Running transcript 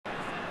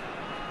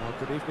Well,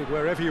 good evening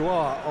wherever you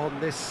are on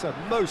this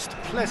most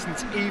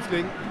pleasant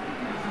evening.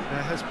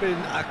 There has been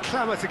a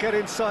clamour to get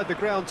inside the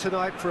ground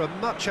tonight for a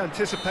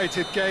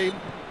much-anticipated game.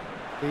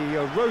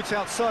 The roads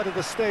outside of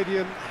the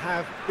stadium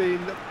have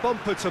been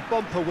bumper to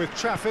bumper with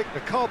traffic.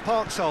 The car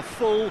parks are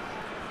full.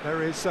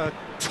 There is a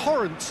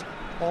torrent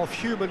of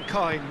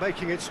humankind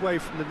making its way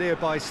from the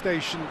nearby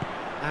station,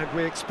 and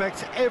we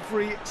expect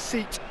every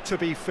seat to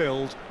be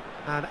filled.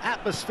 An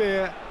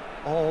atmosphere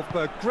of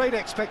great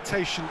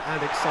expectation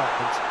and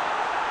excitement.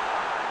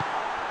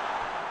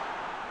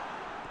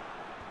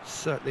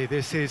 Certainly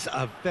this is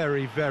a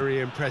very, very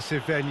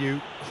impressive venue,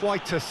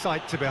 quite a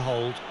sight to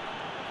behold.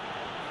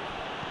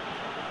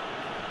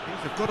 Things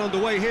have got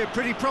underway here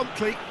pretty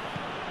promptly.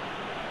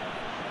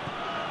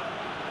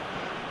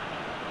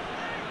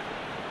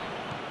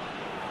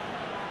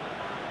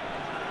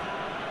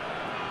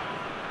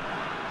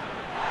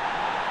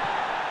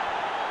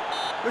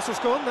 Whistle's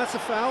gone, that's a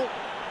foul.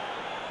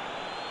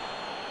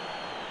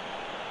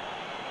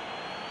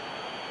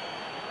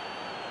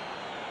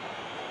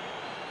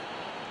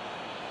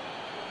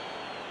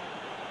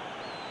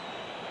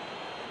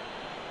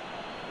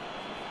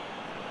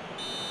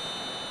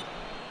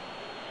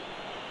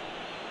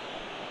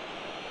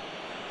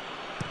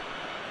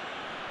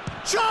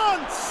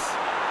 Chance!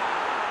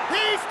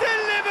 He's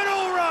delivered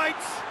all right!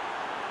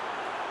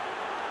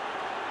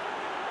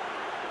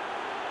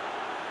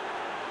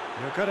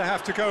 You're going to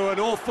have to go an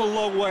awful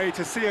long way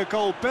to see a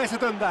goal better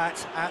than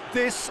that at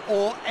this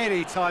or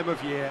any time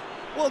of year.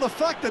 Well, the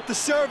fact that the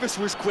service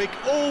was quick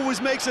always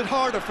makes it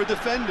harder for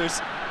defenders,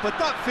 but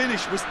that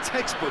finish was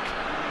textbook.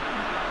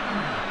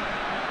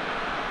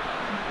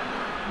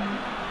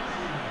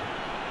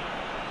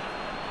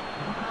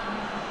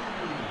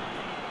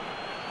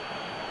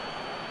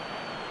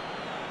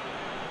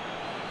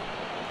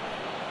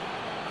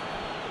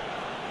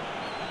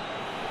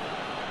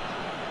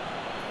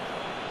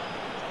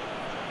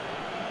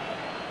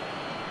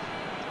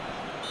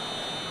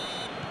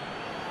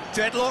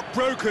 Deadlock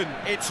broken,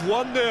 it's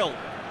 1-0.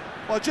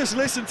 Well, just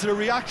listen to the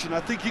reaction. I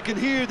think you can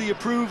hear the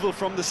approval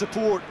from the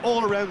support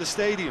all around the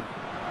stadium.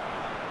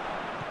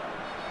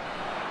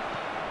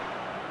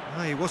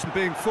 Oh, he wasn't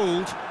being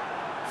fooled.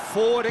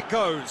 Forward it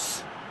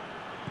goes.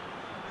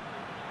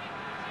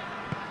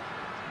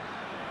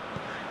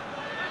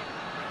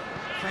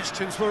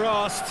 Questions were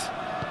asked,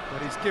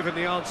 but he's given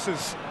the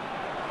answers.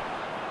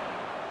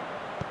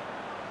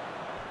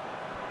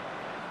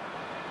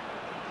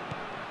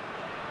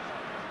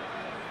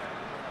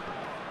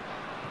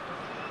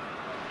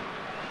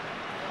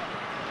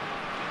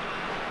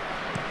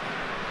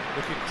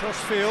 Looking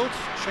cross-field,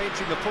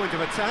 changing the point of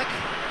attack.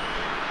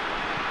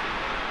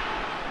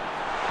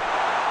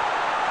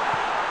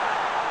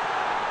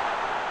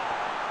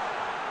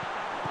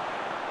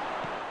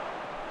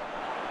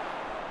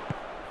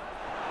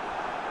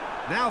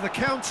 Now the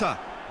counter.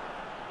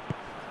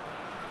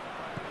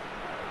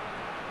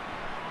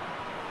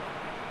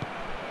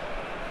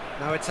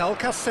 Now it's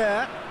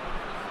Alcacer.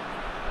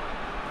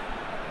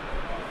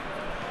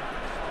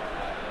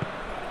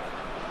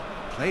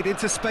 Played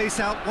into space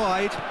out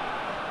wide.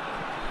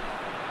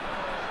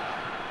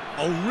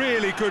 Oh,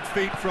 really good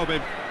feet from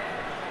him.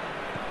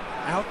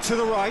 Out to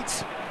the right,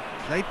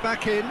 played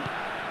back in.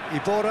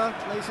 Iborra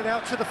plays it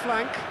out to the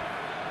flank.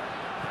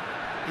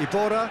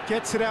 Iborra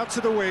gets it out to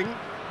the wing.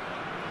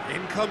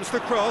 In comes the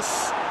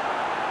cross.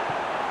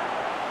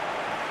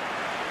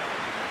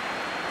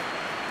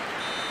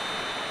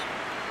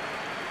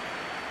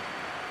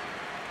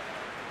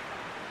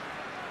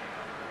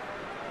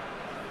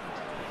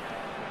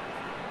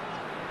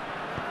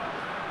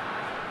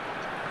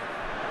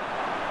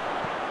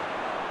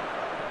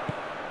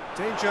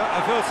 Danger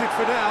averted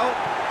for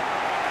now.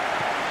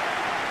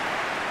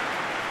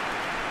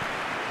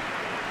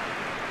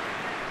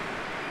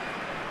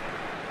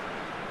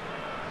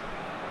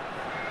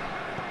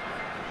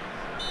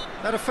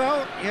 That a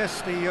foul?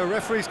 Yes, the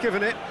referee's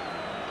given it.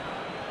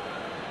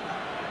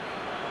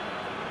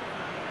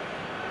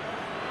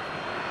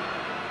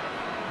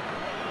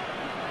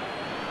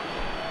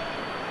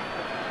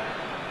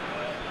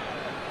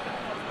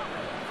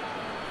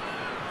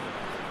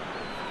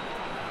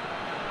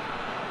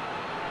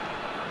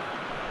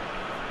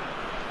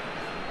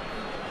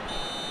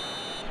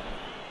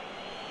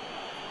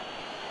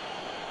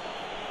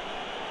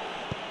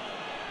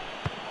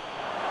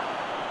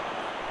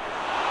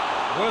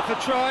 Worth a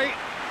try,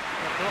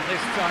 but not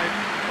this time.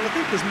 Well, I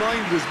think his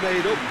mind was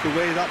made up the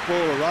way that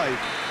ball arrived.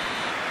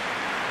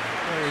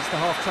 There is the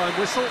half-time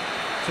whistle.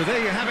 So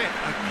there you have it,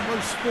 a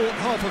close-fought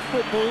half of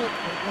football,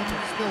 but one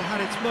that still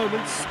had its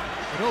moments,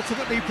 but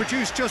ultimately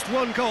produced just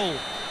one goal.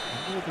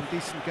 A more than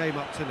decent game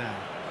up to now.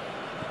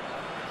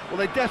 Well,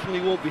 they definitely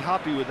won't be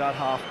happy with that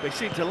half. They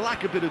seem to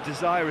lack a bit of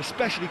desire,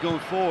 especially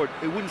going forward.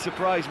 It wouldn't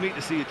surprise me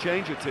to see a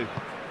change or two.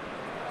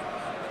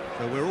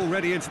 So we're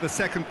already into the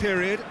second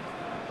period.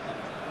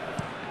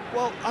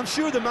 Well, I'm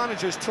sure the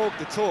managers talk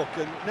the talk,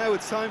 and now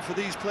it's time for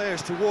these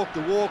players to walk the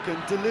walk and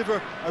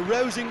deliver a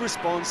rousing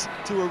response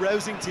to a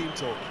rousing team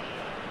talk.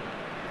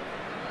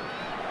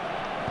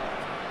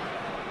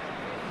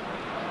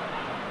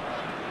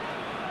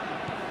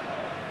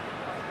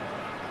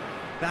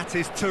 That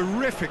is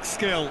terrific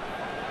skill.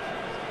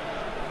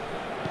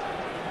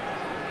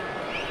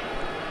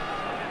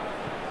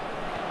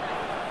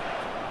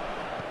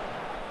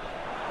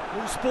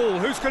 Loose ball,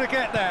 who's going to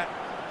get there?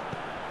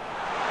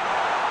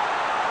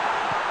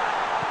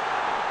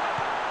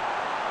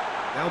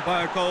 Down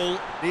by a goal,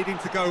 needing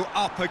to go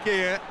up a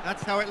gear.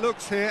 That's how it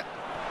looks here.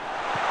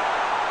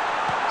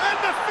 And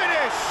the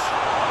finish!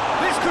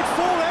 This could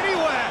fall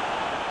anywhere.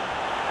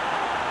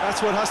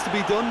 That's what has to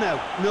be done now,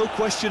 no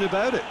question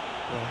about it.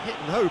 Well, hit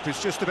and hope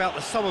is just about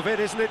the sum of it,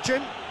 isn't it,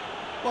 Jim?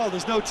 Well,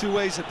 there's no two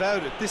ways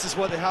about it. This is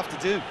what they have to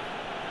do.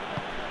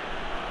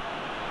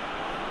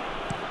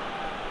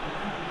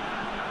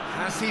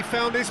 Has he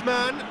found his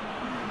man?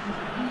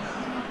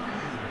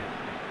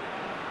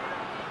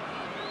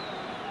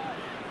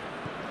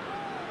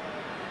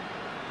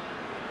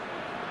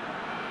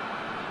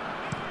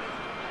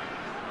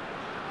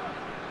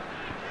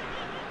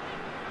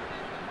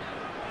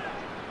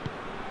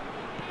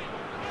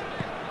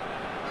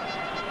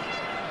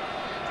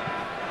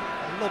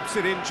 Lobs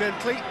it in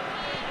gently,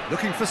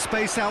 looking for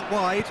space out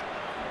wide.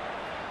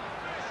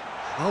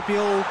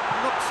 Albiol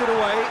knocks it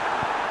away.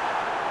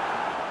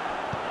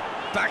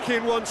 Back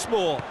in once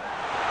more.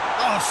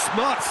 Oh,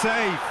 smart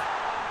save.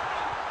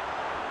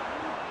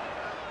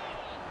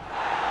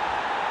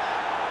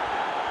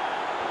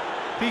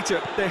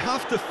 Peter, they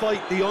have to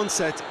fight the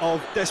onset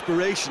of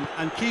desperation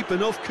and keep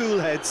enough cool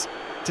heads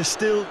to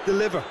still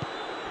deliver.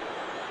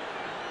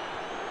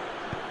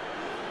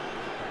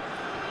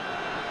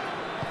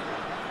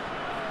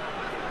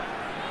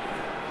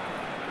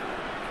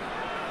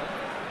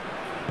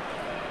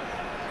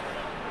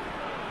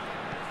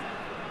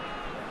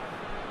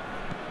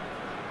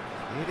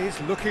 It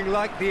is looking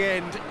like the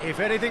end. If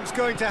anything's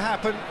going to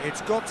happen,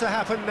 it's got to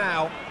happen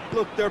now.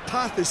 Look, their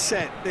path is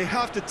set. They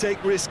have to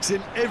take risks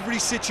in every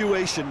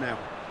situation now.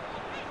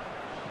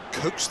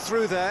 Coaxed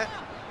through there.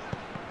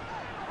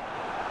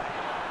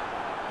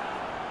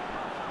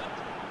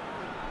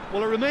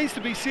 Well, it remains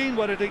to be seen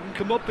whether they can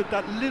come up with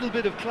that little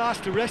bit of class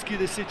to rescue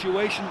this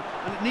situation,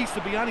 and it needs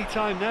to be any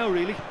time now,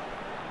 really.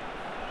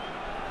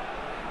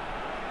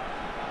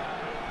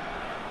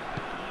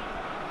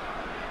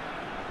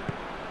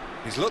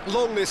 He's looked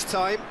long this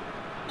time.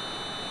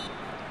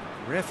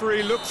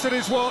 Referee looks at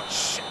his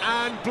watch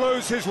and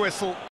blows his whistle.